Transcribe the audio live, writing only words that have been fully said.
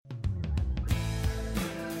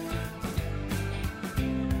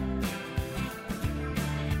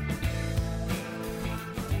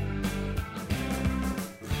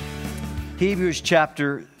Hebrews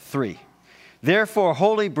chapter 3. Therefore,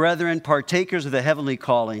 holy brethren, partakers of the heavenly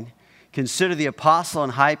calling, consider the apostle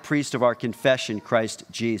and high priest of our confession, Christ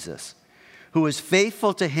Jesus, who is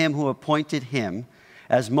faithful to him who appointed him,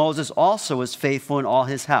 as Moses also was faithful in all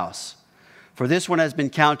his house. For this one has been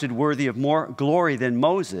counted worthy of more glory than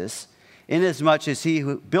Moses, inasmuch as he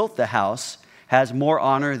who built the house has more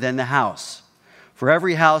honor than the house. For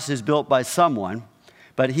every house is built by someone,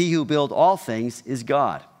 but he who built all things is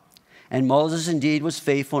God. And Moses indeed was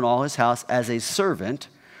faithful in all his house as a servant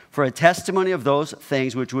for a testimony of those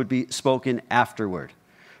things which would be spoken afterward.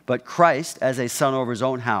 But Christ as a son over his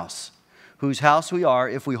own house, whose house we are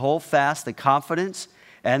if we hold fast the confidence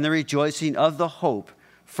and the rejoicing of the hope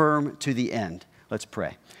firm to the end. Let's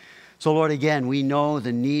pray. So Lord, again, we know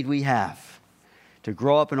the need we have to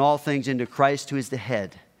grow up in all things into Christ who is the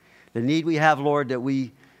head. The need we have, Lord, that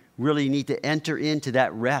we really need to enter into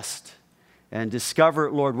that rest and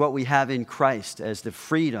discover, Lord, what we have in Christ as the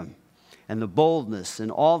freedom and the boldness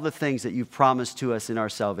and all the things that you've promised to us in our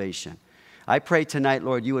salvation. I pray tonight,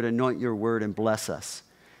 Lord, you would anoint your word and bless us.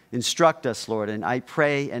 Instruct us, Lord, and I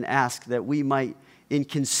pray and ask that we might, in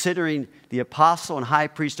considering the apostle and high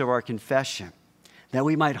priest of our confession, that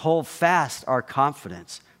we might hold fast our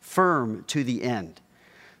confidence, firm to the end.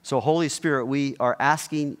 So, Holy Spirit, we are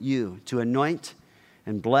asking you to anoint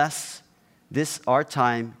and bless this, our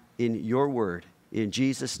time, in your word. In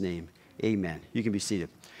Jesus' name, amen. You can be seated.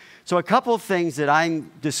 So a couple of things that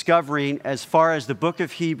I'm discovering as far as the book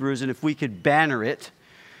of Hebrews, and if we could banner it,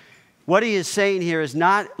 what he is saying here is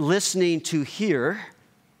not listening to hear,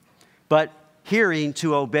 but hearing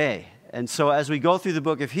to obey. And so as we go through the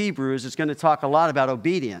book of Hebrews, it's going to talk a lot about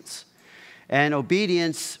obedience. And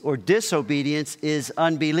obedience or disobedience is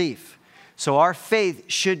unbelief. So our faith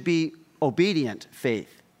should be obedient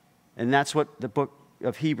faith. And that's what the book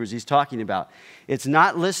of Hebrews he's talking about. It's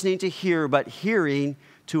not listening to hear, but hearing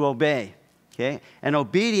to obey. Okay? And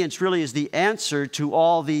obedience really is the answer to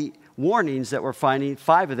all the warnings that we're finding,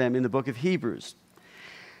 5 of them in the book of Hebrews.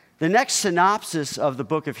 The next synopsis of the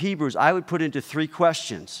book of Hebrews I would put into 3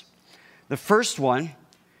 questions. The first one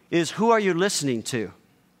is, who are you listening to?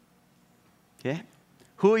 Okay?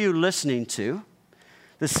 Who are you listening to?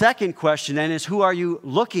 The second question then is, who are you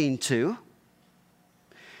looking to?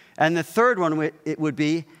 And the third one, it would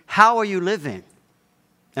be, how are you living?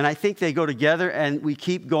 And I think they go together, and we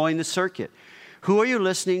keep going the circuit. Who are you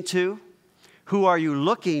listening to? Who are you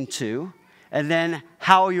looking to? And then,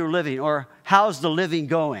 how are you living? Or, how's the living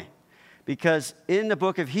going? Because in the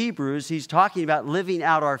book of Hebrews, he's talking about living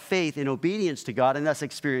out our faith in obedience to God, and thus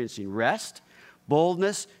experiencing rest,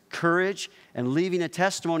 boldness, courage, and leaving a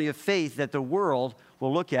testimony of faith that the world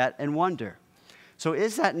will look at and wonder. So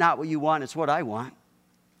is that not what you want? It's what I want.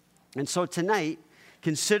 And so tonight,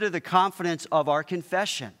 consider the confidence of our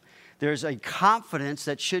confession. There's a confidence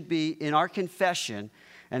that should be in our confession,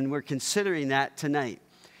 and we're considering that tonight.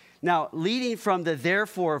 Now, leading from the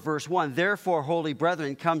therefore, verse 1, therefore, holy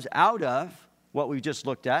brethren, comes out of what we just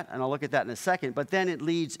looked at, and I'll look at that in a second, but then it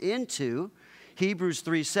leads into Hebrews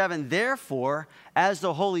 3:7, therefore, as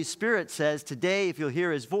the Holy Spirit says, today, if you'll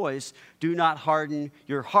hear his voice, do not harden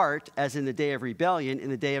your heart as in the day of rebellion, in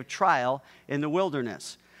the day of trial in the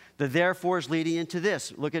wilderness. The therefore is leading into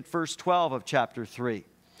this. Look at verse 12 of chapter 3.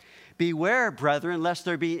 Beware, brethren, lest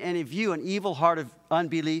there be in any of you an evil heart of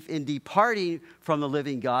unbelief in departing from the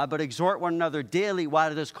living God, but exhort one another daily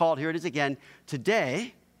while it is called, here it is again,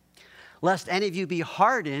 today, lest any of you be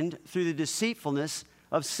hardened through the deceitfulness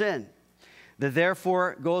of sin. The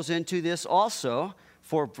therefore goes into this also,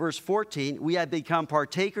 for verse 14, we have become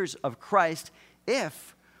partakers of Christ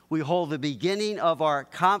if we hold the beginning of our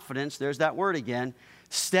confidence, there's that word again,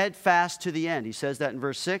 steadfast to the end. He says that in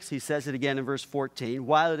verse 6. He says it again in verse 14.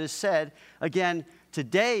 While it is said, again,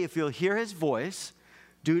 today, if you'll hear his voice,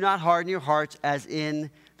 do not harden your hearts as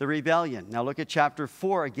in the rebellion. Now look at chapter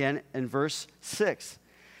 4 again in verse 6.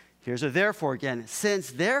 Here's a therefore again.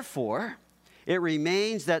 Since therefore it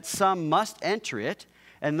remains that some must enter it,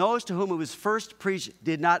 and those to whom it was first preached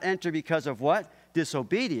did not enter because of what?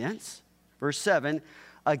 Disobedience. Verse 7.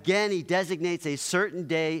 Again, he designates a certain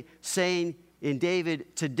day, saying in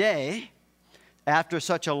David, today, after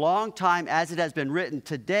such a long time as it has been written,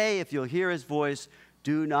 today, if you'll hear his voice,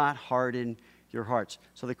 do not harden your hearts.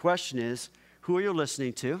 So the question is, who are you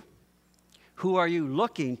listening to? Who are you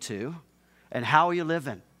looking to? And how are you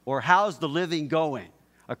living? Or how's the living going,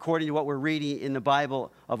 according to what we're reading in the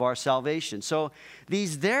Bible of our salvation? So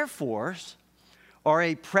these therefores are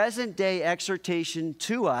a present-day exhortation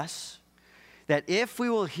to us that if we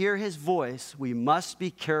will hear his voice, we must be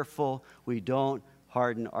careful we don't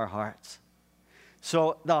harden our hearts.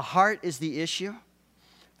 So the heart is the issue.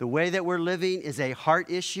 The way that we're living is a heart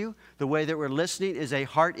issue. The way that we're listening is a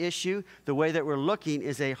heart issue. The way that we're looking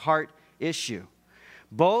is a heart issue.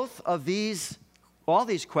 Both of these, all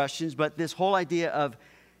these questions, but this whole idea of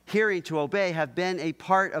hearing to obey have been a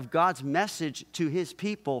part of God's message to his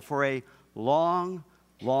people for a long,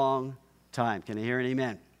 long time. Can I hear an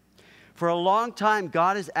amen? For a long time,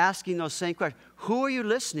 God is asking those same questions. Who are you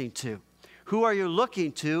listening to? Who are you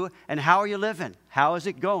looking to? And how are you living? How is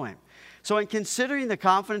it going? So in considering the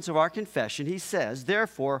confidence of our confession, he says,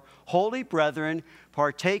 therefore, holy brethren,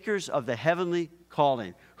 partakers of the heavenly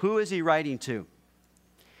calling. Who is he writing to?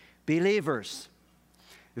 Believers.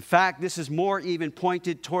 In fact, this is more even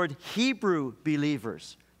pointed toward Hebrew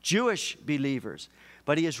believers, Jewish believers.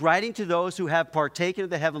 But he is writing to those who have partaken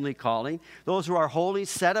of the heavenly calling, those who are holy,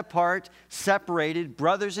 set apart, separated,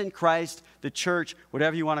 brothers in Christ, the church,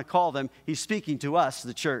 whatever you want to call them. He's speaking to us,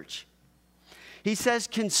 the church. He says,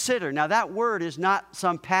 consider. Now, that word is not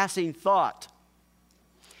some passing thought.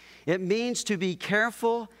 It means to be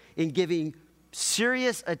careful in giving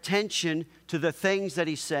serious attention to the things that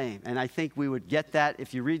he's saying. And I think we would get that.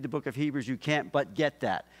 If you read the book of Hebrews, you can't but get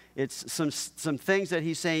that. It's some things that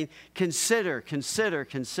he's saying, consider, consider,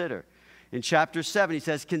 consider. In chapter 7, he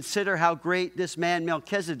says, consider how great this man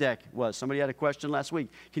Melchizedek was. Somebody had a question last week.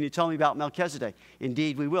 Can you tell me about Melchizedek?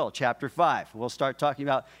 Indeed, we will. Chapter 5, we'll start talking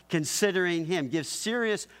about considering him. Give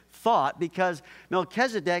serious thought, because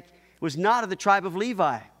Melchizedek was not of the tribe of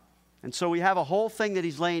Levi. And so we have a whole thing that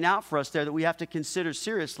he's laying out for us there that we have to consider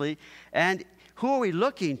seriously. And who are we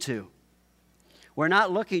looking to? We're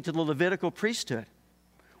not looking to the Levitical priesthood.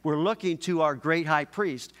 We're looking to our great high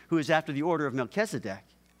priest, who is after the order of Melchizedek.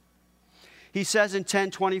 He says in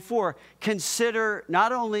 10:24, consider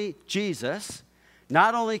not only Jesus,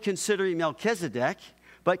 not only considering Melchizedek,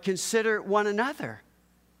 but consider one another.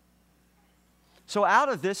 So out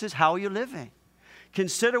of this is how are you living?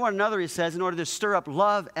 Consider one another, he says, in order to stir up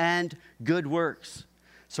love and good works.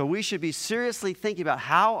 So we should be seriously thinking about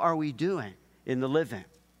how are we doing in the living.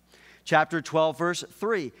 Chapter 12, verse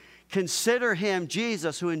 3. Consider him,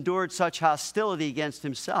 Jesus, who endured such hostility against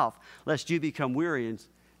himself, lest you become weary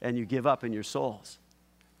and you give up in your souls.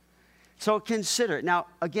 So consider it. Now,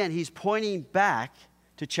 again, he's pointing back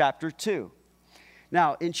to chapter 2.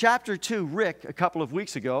 Now, in chapter 2, Rick, a couple of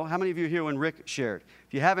weeks ago, how many of you are here when Rick shared?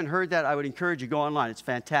 If you haven't heard that, I would encourage you to go online. It's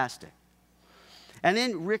fantastic. And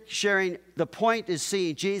in Rick sharing, the point is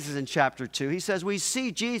seeing Jesus in chapter 2. He says, we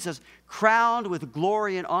see Jesus crowned with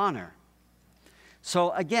glory and honor.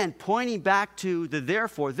 So again, pointing back to the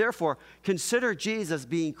therefore, consider Jesus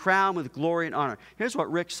being crowned with glory and honor. Here's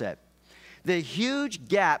what Rick said. The huge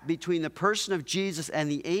gap between the person of Jesus and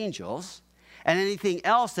the angels and anything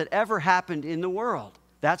else that ever happened in the world.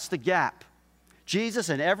 That's the gap. Jesus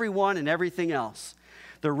and everyone and everything else.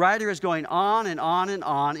 The writer is going on and on and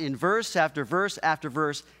on in verse after verse after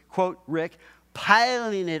verse, quote Rick,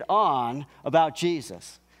 piling it on about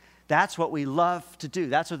Jesus. That's what we love to do.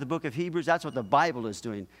 That's what the book of Hebrews, that's what the Bible is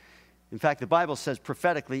doing. In fact, the Bible says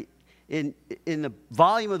prophetically, in the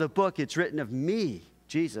volume of the book, it's written of me,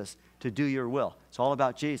 Jesus, to do your will. It's all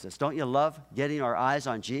about Jesus. Don't you love getting our eyes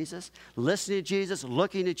on Jesus? Listening to Jesus,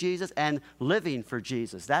 looking at Jesus, and living for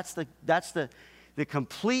Jesus. That's the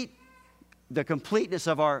completeness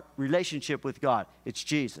of our relationship with God. It's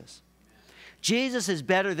Jesus. Jesus is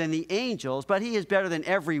better than the angels, but he is better than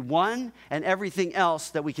everyone and everything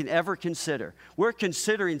else that we can ever consider. We're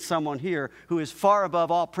considering someone here who is far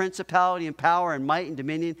above all principality and power and might and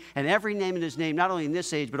dominion and every name in his name, not only in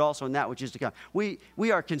this age, but also in that which is to come. We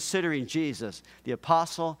are considering Jesus, the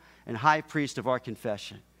apostle and high priest of our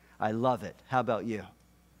confession. I love it. How about you?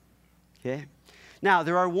 Okay? Now,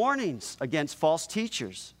 there are warnings against false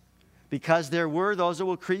teachers, because there were those that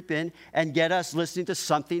will creep in and get us listening to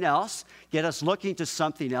something else, get us looking to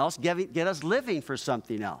something else, get us living for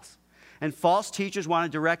something else. And false teachers want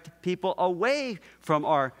to direct people away from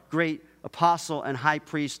our great apostle and high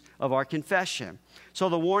priest of our confession. So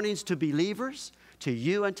the warnings to believers, to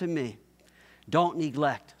you and to me, don't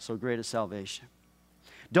neglect so great a salvation.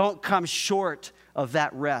 Don't come short of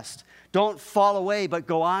that rest. Don't fall away, but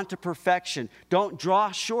go on to perfection. Don't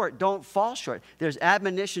draw short. Don't fall short. There's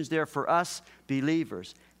admonitions there for us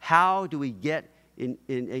believers. How do we get in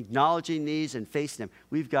acknowledging these and facing them?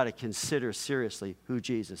 We've got to consider seriously who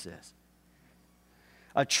Jesus is.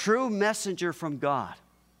 A true messenger from God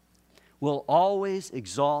will always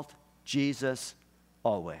exalt Jesus,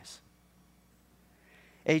 always.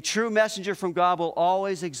 A true messenger from God will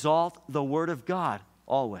always exalt the Word of God,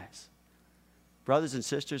 always. Brothers and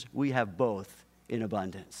sisters, we have both in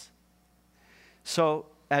abundance. So,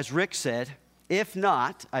 as Rick said, if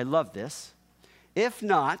not, I love this, if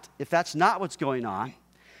that's not what's going on,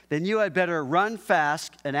 then you had better run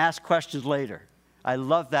fast and ask questions later. I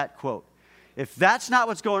love that quote. If that's not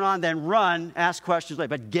what's going on, then run, ask questions later.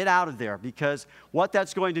 But get out of there, because what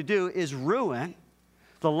that's going to do is ruin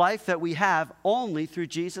the life that we have only through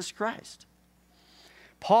Jesus Christ.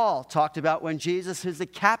 Paul talked about when Jesus is the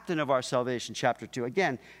captain of our salvation, chapter 2.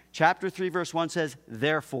 Again, chapter 3, verse 1 says,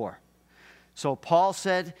 therefore. So Paul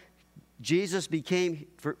said Jesus became,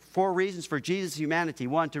 for 4 reasons for Jesus' humanity.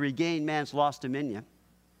 1, to regain man's lost dominion.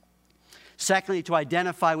 Secondly, to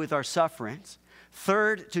identify with our sufferings.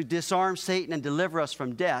 Third, to disarm Satan and deliver us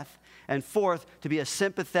from death. And fourth, to be a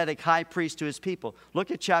sympathetic high priest to his people. Look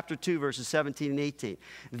at chapter 2, verses 17 and 18.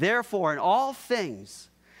 Therefore, in all things,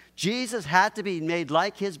 Jesus had to be made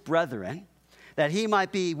like his brethren, that he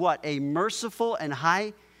might be what? A merciful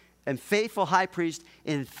and faithful high priest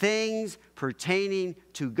in things pertaining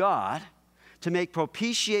to God, to make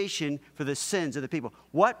propitiation for the sins of the people.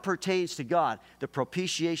 What pertains to God? The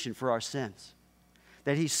propitiation for our sins.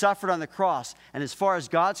 That he suffered on the cross, and as far as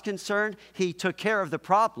God's concerned, he took care of the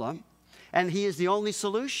problem, and he is the only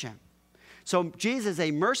solution. So Jesus is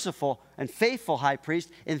a merciful and faithful high priest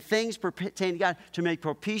in things pertaining to God, to make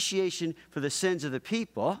propitiation for the sins of the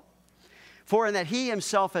people. For in that he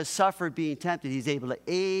himself has suffered being tempted, he's able to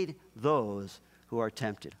aid those who are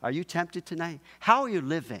tempted. Are you tempted tonight? How are you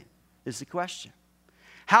living is the question.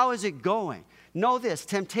 How is it going? Know this,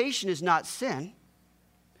 temptation is not sin.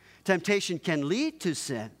 Temptation can lead to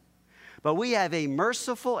sin. But we have a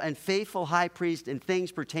merciful and faithful high priest in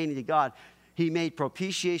things pertaining to God. He made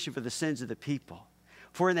propitiation for the sins of the people.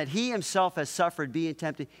 For in that he himself has suffered being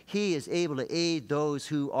tempted, he is able to aid those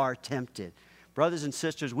who are tempted. Brothers and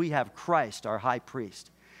sisters, we have Christ, our high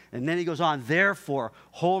priest. And then he goes on, therefore,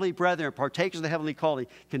 holy brethren, partakers of the heavenly calling,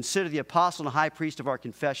 consider the apostle and high priest of our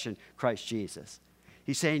confession, Christ Jesus.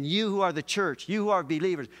 He's saying, you who are the church, you who are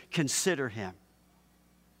believers, consider him.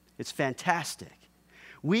 It's fantastic.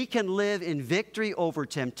 We can live in victory over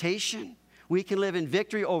temptation. We can live in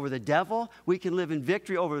victory over the devil. We can live in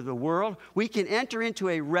victory over the world. We can enter into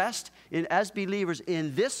a rest as believers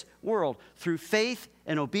in this world through faith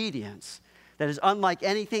and obedience that is unlike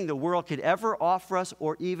anything the world could ever offer us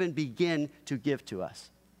or even begin to give to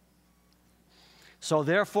us. So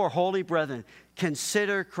therefore, holy brethren,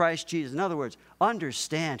 consider Christ Jesus. In other words,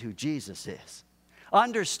 understand who Jesus is.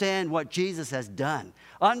 Understand what Jesus has done.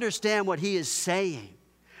 Understand what he is saying.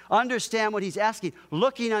 Understand what he's asking.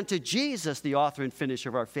 Looking unto Jesus, the author and finisher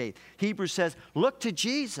of our faith. Hebrews says, look to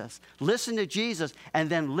Jesus, listen to Jesus, and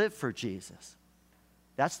then live for Jesus.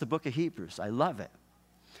 That's the book of Hebrews. I love it.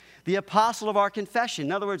 The apostle of our confession.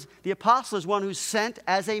 In other words, the apostle is one who's sent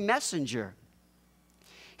as a messenger.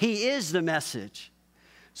 He is the message.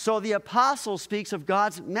 So the apostle speaks of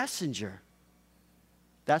God's messenger.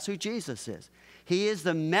 That's who Jesus is. He is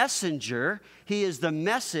the messenger. He is the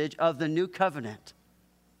message of the new covenant.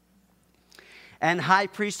 And high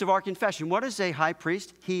priest of our confession. What is a high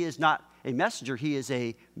priest? He is not a messenger. He is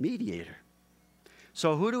a mediator.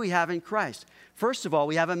 So who do we have in Christ? First of all,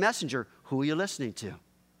 we have a messenger. Who are you listening to?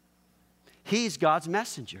 He's God's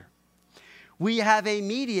messenger. We have a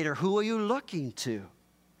mediator. Who are you looking to?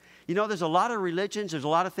 You know, there's a lot of religions, there's a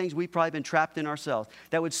lot of things we've probably been trapped in ourselves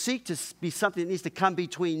that would seek to be something that needs to come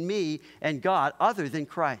between me and God other than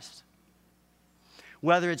Christ.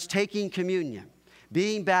 Whether it's taking communion,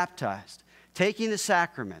 being baptized, taking the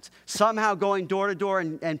sacraments, somehow going door to door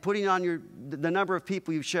and putting on the number of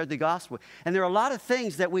people you've shared the gospel with. And there are a lot of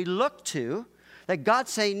things that we look to that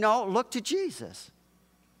God's saying, no, look to Jesus.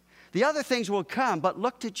 The other things will come, but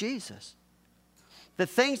look to Jesus. The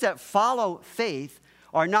things that follow faith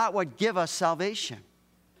are not what give us salvation.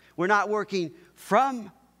 We're not working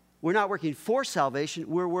for salvation,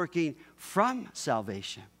 we're working from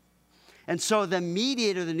salvation. And so the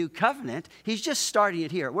mediator of the new covenant, he's just starting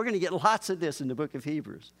it here. We're going to get lots of this in the book of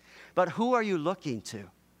Hebrews. But who are you looking to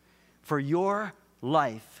for your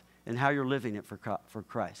life and how you're living it for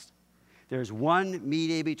Christ? There's one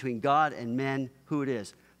mediator between God and men. Who it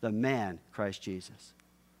is? The man, Christ Jesus.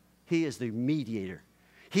 He is the mediator.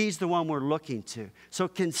 He's the one we're looking to. So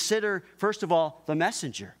consider, first of all, the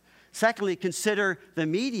messenger. Secondly, consider the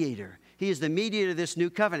mediator. He is the mediator of this new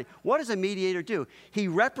covenant. What does a mediator do? He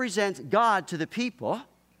represents God to the people,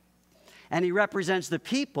 and he represents the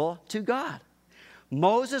people to God.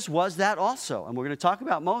 Moses was that also, and we're going to talk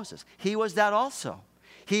about Moses. He was that also.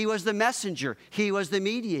 He was the messenger. He was the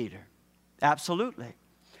mediator. Absolutely.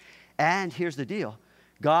 And here's the deal.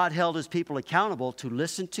 God held his people accountable to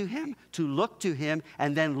listen to him, to look to him,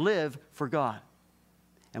 and then live for God.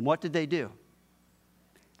 And what did they do?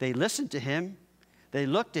 They listened to him, they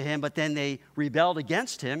looked to him, but then they rebelled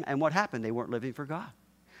against him, and what happened? They weren't living for God.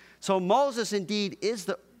 So Moses indeed is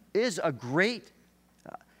is a great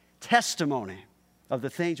testimony of the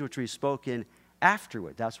things which we've spoken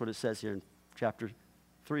afterward. That's what it says here in chapter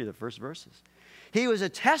 3, the first verses. He was a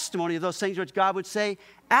testimony of those things which God would say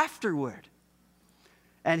afterward.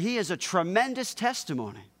 And he is a tremendous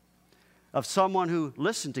testimony of someone who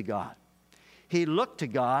listened to God. He looked to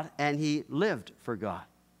God and he lived for God.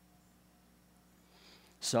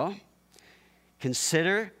 So,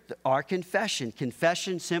 consider our confession.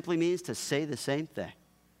 Confession simply means to say the same thing.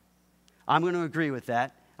 I'm going to agree with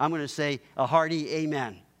that. I'm going to say a hearty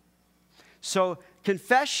amen. So,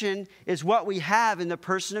 confession is what we have in the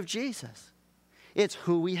person of Jesus. It's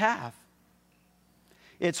who we have.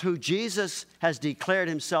 It's who Jesus has declared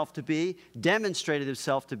himself to be, demonstrated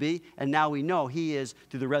himself to be, and now we know he is,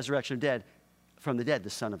 through the resurrection from the dead, the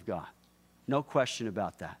Son of God. No question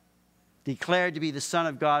about that. Declared to be the Son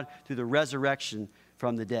of God through the resurrection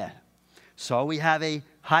from the dead. So we have a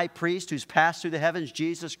high priest who's passed through the heavens,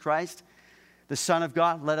 Jesus Christ, the Son of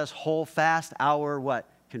God. Let us hold fast our what?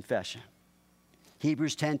 Confession.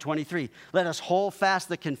 Hebrews 10:23. Let us hold fast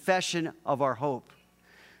the confession of our hope.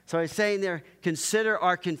 So he's saying there, consider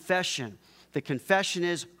our confession. The confession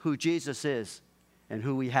is who Jesus is and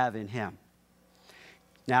who we have in him.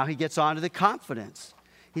 Now he gets on to the confidence.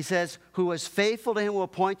 He says, who was faithful to him who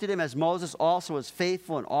appointed him, as Moses also was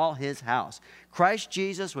faithful in all his house. Christ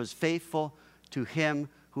Jesus was faithful to him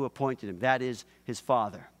who appointed him. That is his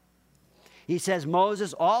Father. He says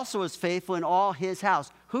Moses also was faithful in all his house.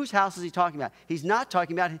 Whose house is he talking about? He's not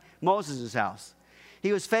talking about Moses' house.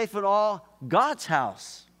 He was faithful in all God's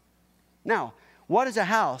house. Now, what is a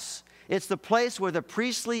house? It's the place where the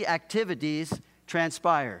priestly activities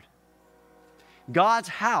transpired. God's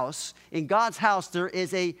house, in God's house, there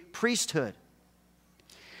is a priesthood.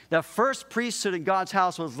 The first priesthood in God's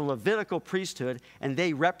house was the Levitical priesthood, and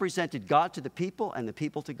they represented God to the people and the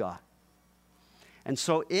people to God. And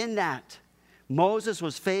so in that, Moses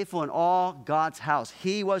was faithful in all God's house.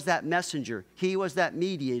 He was that messenger. He was that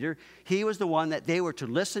mediator. He was the one that they were to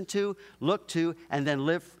listen to, look to, and then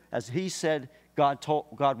live as he said God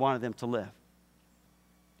wanted them to live.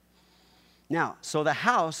 Now, so the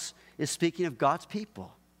house is speaking of God's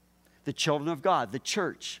people, the children of God, the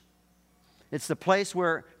church. It's the place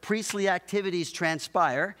where priestly activities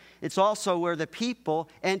transpire. It's also where the people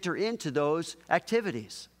enter into those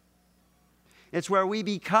activities. It's where we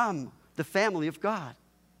become the family of God.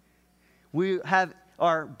 We have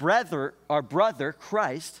our brother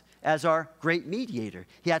Christ as our great mediator.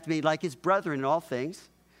 He had to be like his brethren in all things.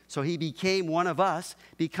 So he became one of us,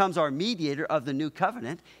 becomes our mediator of the new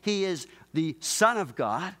covenant. He is the Son of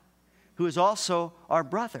God, who is also our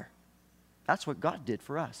brother. That's what God did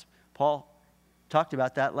for us. Paul talked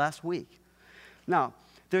about that last week. Now,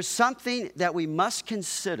 there's something that we must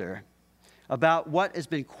consider about what has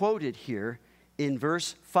been quoted here in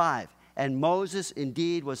verse 5. And Moses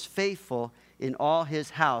indeed was faithful in all his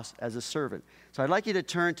house as a servant. So I'd like you to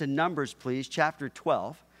turn to Numbers, please, chapter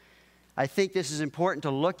 12. I think this is important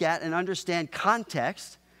to look at and understand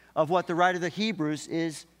context of what the writer of the Hebrews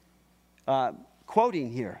is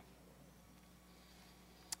quoting here.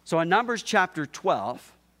 So in Numbers chapter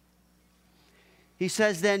 12, he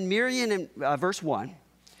says, then Miriam, verse 1,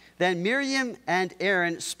 then Miriam and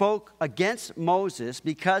Aaron spoke against Moses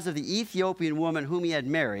because of the Ethiopian woman whom he had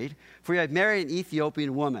married, for he had married an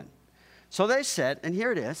Ethiopian woman. So they said, and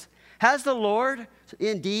here it is, has the Lord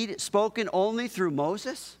indeed spoken only through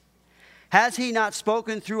Moses? Has he not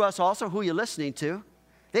spoken through us also? Who are you listening to?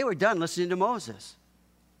 They were done listening to Moses.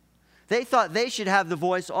 They thought they should have the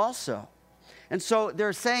voice also. And so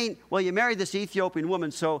they're saying, well, you married this Ethiopian woman,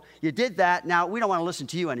 so you did that. Now, we don't want to listen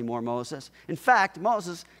to you anymore, Moses. In fact,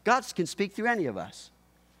 Moses, God can speak through any of us.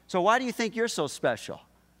 So why do you think you're so special?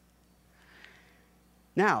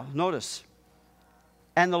 Now, notice,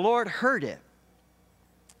 and the Lord heard it.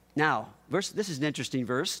 Now, this is an interesting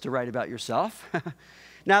verse to write about yourself.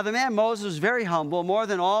 Now, the man Moses was very humble, more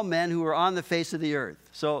than all men who were on the face of the earth.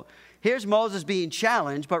 So here's Moses being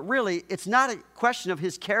challenged, but really, it's not a question of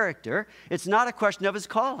his character. It's not a question of his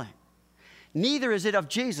calling. Neither is it of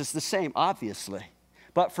Jesus, the same, obviously.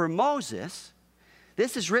 But for Moses,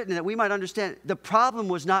 this is written that we might understand the problem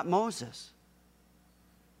was not Moses.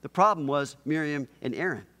 The problem was Miriam and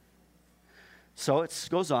Aaron. So it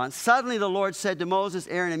goes on. Suddenly the Lord said to Moses,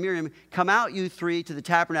 Aaron, and Miriam, come out, you three, to the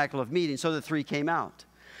tabernacle of meeting. So the three came out.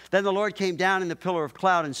 Then the Lord came down in the pillar of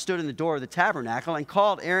cloud and stood in the door of the tabernacle and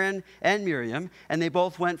called Aaron and Miriam, and they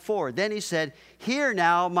both went forward. Then he said, hear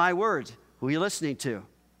now my words. Who are you listening to?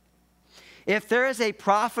 If there is a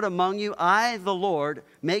prophet among you, I, the Lord,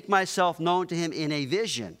 make myself known to him in a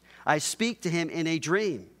vision. I speak to him in a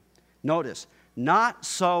dream. Notice, Not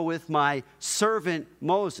so with my servant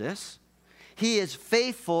Moses. He is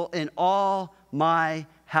faithful in all my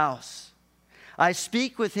house. I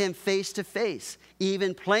speak with him face to face,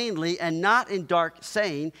 even plainly, and not in dark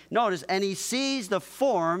saying. Notice, and he sees the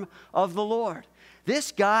form of the Lord.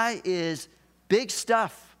 This guy is big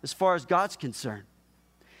stuff as far as God's concerned.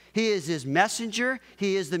 He is his messenger.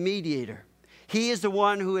 He is the mediator. He is the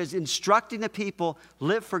one who is instructing the people,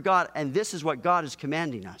 live for God, and this is what God is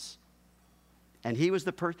commanding us. And he was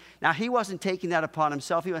the person. Now, he wasn't taking that upon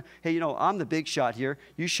himself. He went, hey, I'm the big shot here.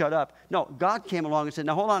 You shut up. No, God came along and said,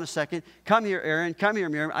 now, hold on a second. Come here, Aaron. Come here,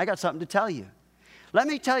 Miriam. I got something to tell you. Let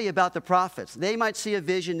me tell you about the prophets. They might see a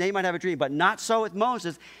vision. They might have a dream, but not so with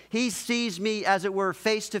Moses. He sees me, as it were,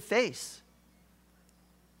 face to face.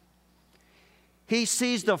 He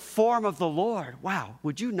sees the form of the Lord. Wow,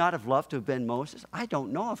 would you not have loved to have been Moses? I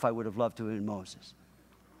don't know if I would have loved to have been Moses.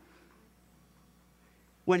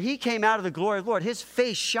 When he came out of the glory of the Lord, his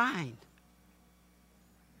face shined.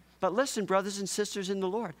 But listen, brothers and sisters in the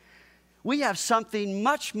Lord, we have something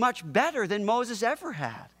much, much better than Moses ever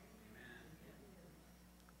had.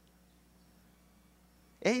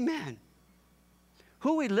 Amen.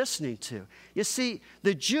 Who are we listening to? You see,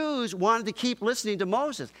 the Jews wanted to keep listening to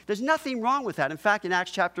Moses. There's nothing wrong with that. In fact, in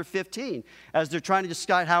Acts chapter 15, as they're trying to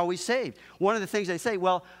decide how are we saved, one of the things they say,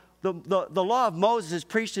 well, the law of Moses is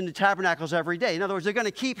preached in the tabernacles every day. In other words, they're going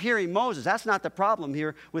to keep hearing Moses. That's not the problem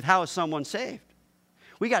here with how is someone saved.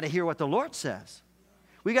 We got to hear what the Lord says.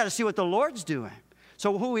 We got to see what the Lord's doing.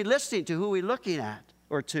 So who are we listening to? Who are we looking at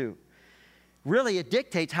or to? Really, it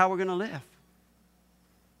dictates how we're going to live.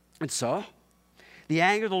 And so, the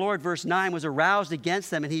anger of the Lord, verse 9, was aroused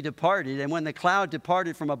against them, and he departed. And when the cloud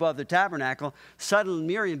departed from above the tabernacle, suddenly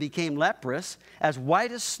Miriam became leprous, as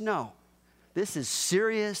white as snow. This is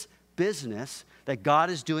serious business that God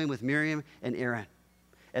is doing with Miriam and Aaron.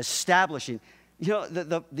 Establishing.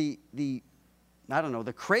 The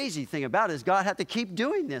crazy thing about it is God had to keep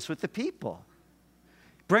doing this with the people.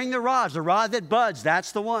 Bring the rods, the rod that buds,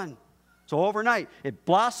 that's the one. So overnight, it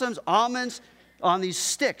blossoms, almonds, on these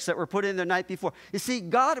sticks that were put in the night before. You see,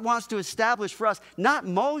 God wants to establish for us, not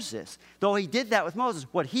Moses, though he did that with Moses.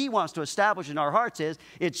 What he wants to establish in our hearts is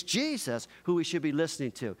it's Jesus who we should be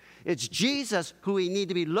listening to. It's Jesus who we need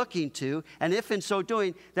to be looking to. And if in so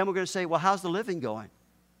doing, then we're going to say, well, how's the living going?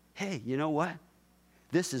 Hey, you know what?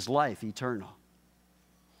 This is life eternal.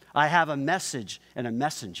 I have a message and a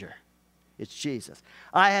messenger. It's Jesus.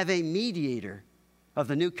 I have a mediator of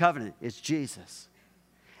the new covenant. It's Jesus.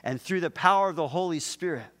 And through the power of the Holy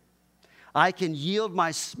Spirit, I can yield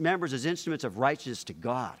my members as instruments of righteousness to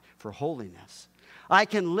God for holiness. I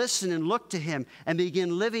can listen and look to him and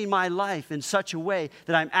begin living my life in such a way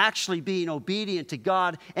that I'm actually being obedient to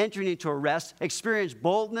God, entering into a rest, experience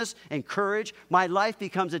boldness and courage. My life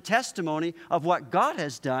becomes a testimony of what God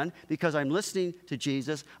has done because I'm listening to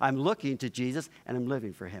Jesus, I'm looking to Jesus, and I'm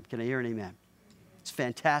living for him. Can I hear an amen? It's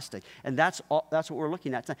fantastic. And that's what we're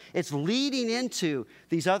looking at tonight. It's leading into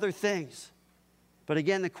these other things. But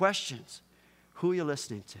again, the questions, who are you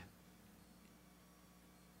listening to?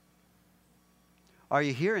 Are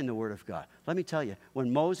you hearing the word of God? Let me tell you,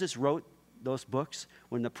 when Moses wrote those books,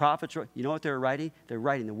 when the prophets wrote, you know what they were writing? They're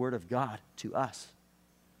writing the word of God to us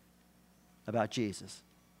about Jesus,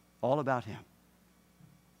 all about him.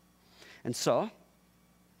 And so,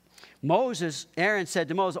 Aaron said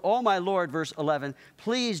to Moses, "Oh, my Lord," verse 11,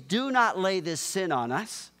 "please do not lay this sin on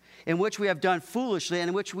us, in which we have done foolishly and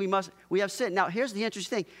in which we have sinned." Now, here's the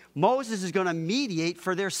interesting thing. Moses is going to mediate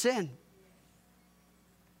for their sin.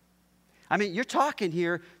 I mean, you're talking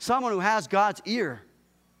here, someone who has God's ear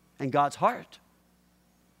and God's heart.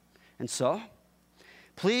 And so,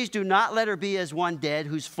 please do not let her be as one dead,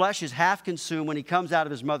 whose flesh is half consumed when he comes out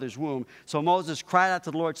of his mother's womb. So Moses cried out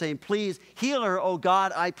to the Lord, saying, "Please heal her, O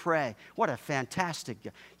God, I pray." What a fantastic,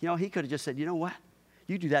 he could have just said, you know what?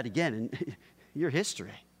 You do that again and your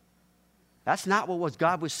history. That's not what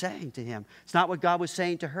God was saying to him. It's not what God was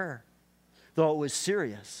saying to her, though it was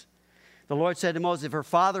serious. The Lord said to Moses, "If her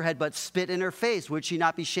father had but spit in her face, would she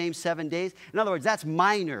not be shamed 7 days?" In other words, that's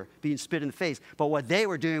minor, being spit in the face. But what they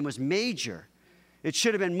were doing was major. It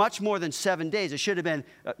should have been much more than 7 days. It should have been,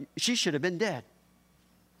 she should have been dead.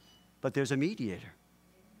 But there's a mediator.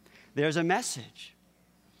 There's a message.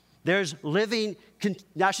 There's living.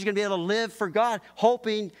 Now she's going to be able to live for God,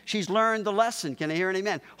 hoping she's learned the lesson. Can I hear an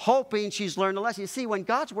amen? Hoping she's learned the lesson. You see, when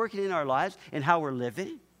God's working in our lives and how we're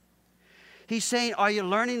living, he's saying, are you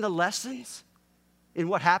learning the lessons in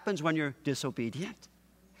what happens when you're disobedient?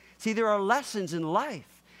 See, there are lessons in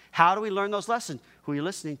life. How do we learn those lessons? Who are you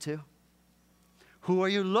listening to? Who are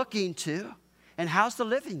you looking to? And how's the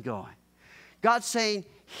living going? God's saying,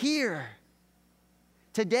 here,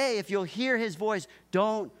 today, if you'll hear his voice,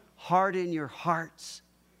 don't harden your hearts.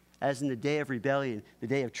 As in the day of rebellion, the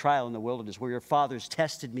day of trial in the wilderness, where your fathers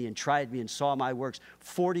tested me and tried me and saw my works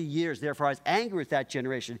 40 years. Therefore, I was angry with that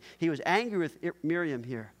generation. He was angry with Miriam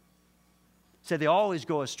here. Said they always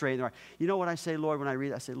go astray. You know what I say, Lord, when I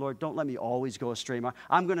read it? I say, Lord, don't let me always go astray.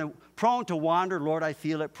 I'm prone to wander. Lord, I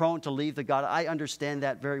feel it. Prone to leave the God. I understand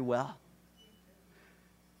that very well.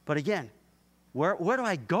 But again, where do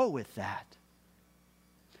I go with that?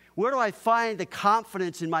 Where do I find the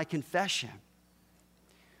confidence in my confession?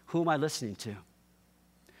 Who am I listening to?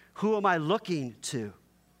 Who am I looking to?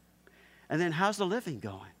 And then how's the living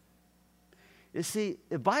going? You see,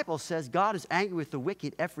 the Bible says God is angry with the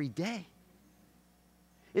wicked every day.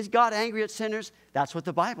 Is God angry at sinners? That's what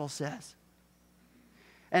the Bible says.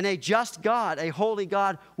 And a just God, a holy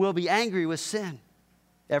God, will be angry with sin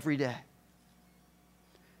every day.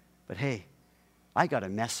 But hey, I got a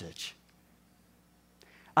message.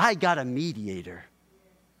 I got a mediator.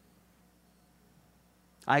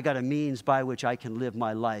 I got a means by which I can live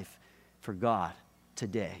my life for God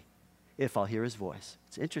today, if I'll hear his voice.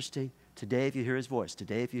 It's interesting. Today, if you hear his voice,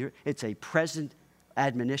 today, if you hear, it's a present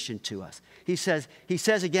admonition to us. He says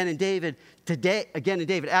again in David,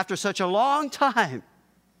 after such a long time,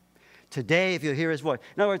 today, if you hear his voice.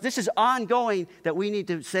 In other words, this is ongoing that we need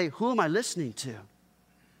to say, who am I listening to?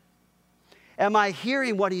 Am I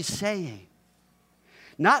hearing what he's saying?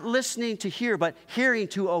 Not listening to hear, but hearing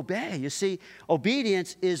to obey. You see,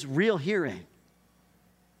 obedience is real hearing.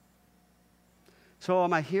 So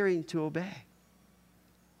am I hearing to obey?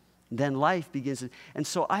 Then life begins. And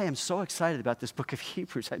so I am so excited about this book of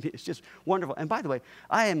Hebrews. I mean, it's just wonderful. And by the way,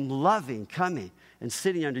 I am loving coming and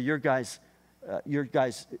sitting under your guys'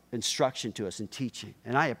 instruction to us and teaching.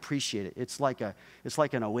 And I appreciate it. It's like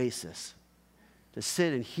an oasis to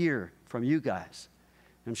sit and hear from you guys.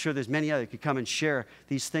 I'm sure there's many others who could come and share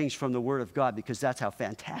these things from the Word of God because that's how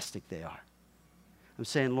fantastic they are. I'm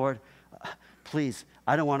saying, Lord, please,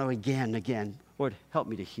 I don't want to again. Lord, help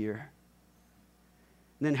me to hear.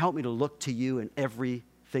 And then help me to look to you in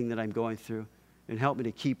everything that I'm going through. And help me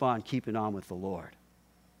to keep on keeping on with the Lord.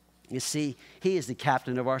 You see, he is the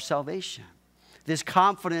captain of our salvation. This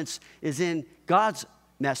confidence is in God's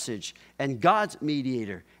message and God's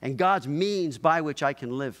mediator and God's means by which I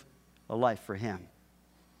can live a life for him.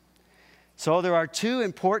 So there are two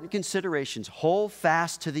important considerations. Hold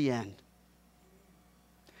fast to the end.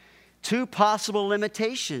 Two possible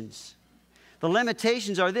limitations. The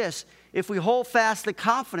limitations are this. If we hold fast the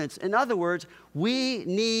confidence, in other words, we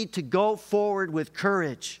need to go forward with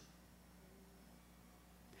courage.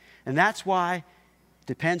 And that's why,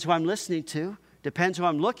 depends who I'm listening to, depends who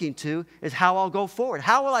I'm looking to, is how I'll go forward.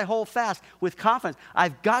 How will I hold fast with confidence?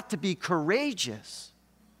 I've got to be courageous.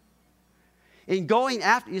 In going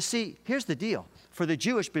after, you see, here's the deal. For the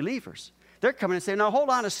Jewish believers, they're coming and saying, no, hold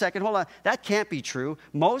on a second, hold on. That can't be true.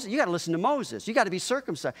 Moses, you got to listen to Moses. You got to be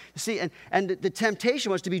circumcised. You see, and the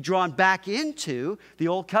temptation was to be drawn back into the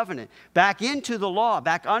old covenant, back into the law,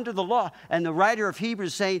 back under the law. And the writer of Hebrews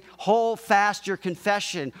is saying, hold fast your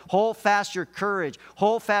confession, hold fast your courage,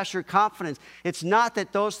 hold fast your confidence. It's not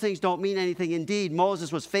that those things don't mean anything. Indeed,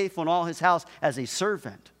 Moses was faithful in all his house as a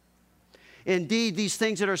servant. Indeed, these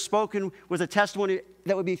things that are spoken was a testimony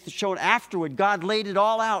that would be shown afterward. God laid it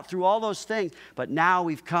all out through all those things. But now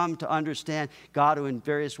we've come to understand God, who in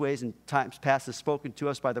various ways in times past has spoken to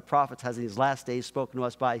us by the prophets, has in his last days spoken to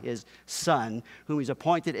us by his Son, whom he's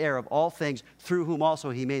appointed heir of all things, through whom also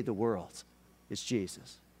he made the worlds. It's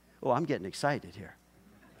Jesus. Oh, I'm getting excited here.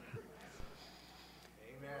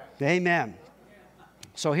 Amen. Amen.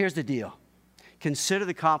 So here's the deal. Consider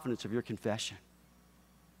the confidence of your confession.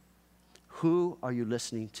 Who are you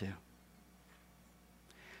listening to?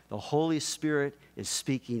 The Holy Spirit is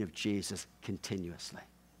speaking of Jesus continuously.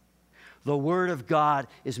 The Word of God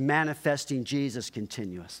is manifesting Jesus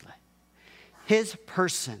continuously. His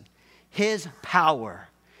person, his power,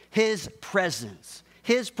 his presence,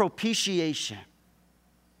 his propitiation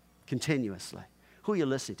continuously. Who are you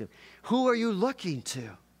listening to? Who are you looking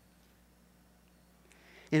to?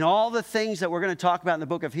 In all the things that we're going to talk about in the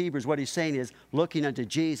book of Hebrews, what he's saying is looking unto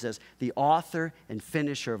Jesus, the author and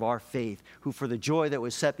finisher of our faith, who for the joy that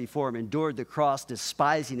was set before him endured the cross,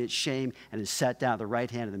 despising its shame, and is sat down at the right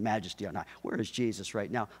hand of the majesty on high. Where is Jesus right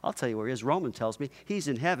now? I'll tell you where he is. Romans tells me he's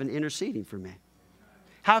in heaven interceding for me.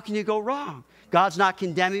 How can you go wrong? God's not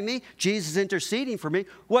condemning me. Jesus is interceding for me.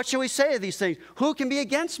 What shall we say of these things? Who can be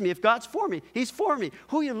against me if God's for me? He's for me.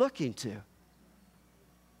 Who are you looking to?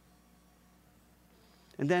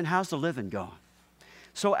 And then how's the living going?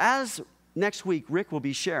 So as next week Rick will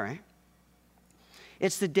be sharing,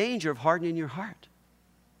 it's the danger of hardening your heart.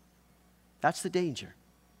 That's the danger.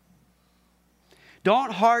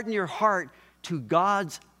 Don't harden your heart to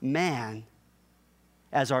God's man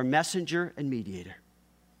as our messenger and mediator.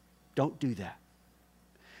 Don't do that.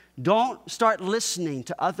 Don't start listening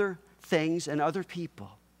to other things and other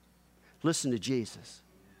people. Listen to Jesus.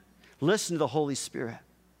 Listen to the Holy Spirit.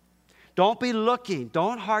 Don't be looking.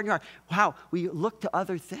 Don't harden your heart. Wow, we look to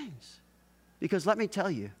other things. Because let me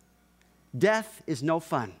tell you, death is no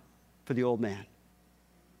fun for the old man.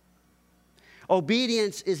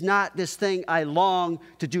 Obedience is not this thing I long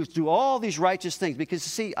to do all these righteous things. Because,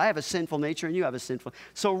 see, I have a sinful nature and you have a sinful.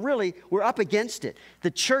 So really, we're up against it.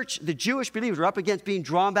 The church, the Jewish believers are up against being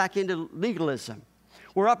drawn back into legalism.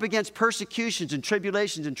 We're up against persecutions and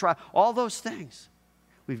tribulations and trials, all those things.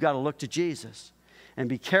 We've got to look to Jesus and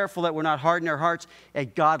be careful that we're not hardening our hearts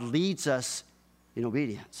and God leads us in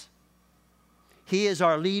obedience. He is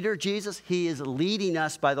our leader, Jesus. He is leading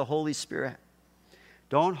us by the Holy Spirit.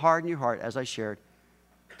 Don't harden your heart, as I shared,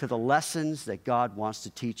 to the lessons that God wants to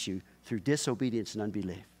teach you through disobedience and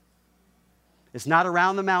unbelief. It's not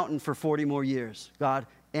around the mountain for 40 more years. God,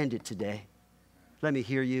 end it today. Let me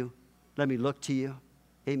hear you. Let me look to you.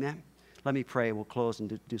 Amen. Let me pray. We'll close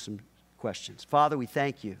and do some questions. Father, we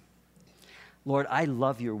thank you. Lord, I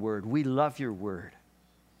love your word. We love your word.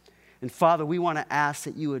 And Father, we want to ask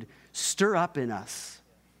that you would stir up in us.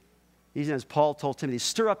 Even as Paul told Timothy,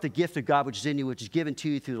 stir up the gift of God which is in you, which is given to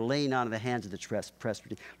you through the laying on of the hands of the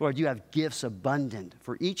presbytery. Lord, you have gifts abundant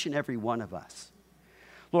for each and every one of us.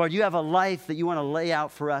 Lord, you have a life that you want to lay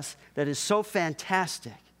out for us that is so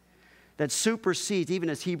fantastic, that supersedes, even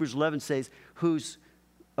as Hebrews 11 says,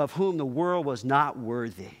 of whom the world was not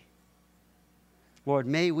worthy. Lord,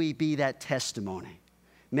 may we be that testimony.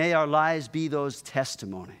 May our lives be those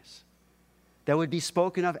testimonies that would be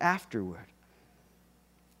spoken of afterward.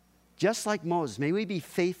 Just like Moses, may we be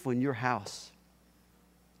faithful in your house.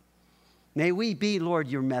 May we be, Lord,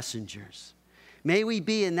 your messengers. May we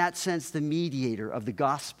be, in that sense, the mediator of the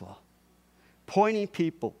gospel, pointing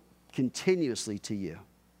people continuously to you.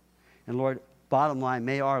 And Lord, bottom line,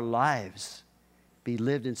 may our lives be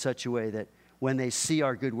lived in such a way that when they see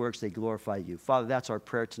our good works, they glorify you. Father, that's our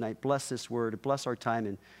prayer tonight. Bless this word. Bless our time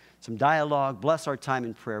in some dialogue. Bless our time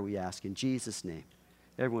in prayer, we ask. In Jesus' name.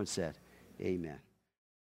 Everyone said, amen.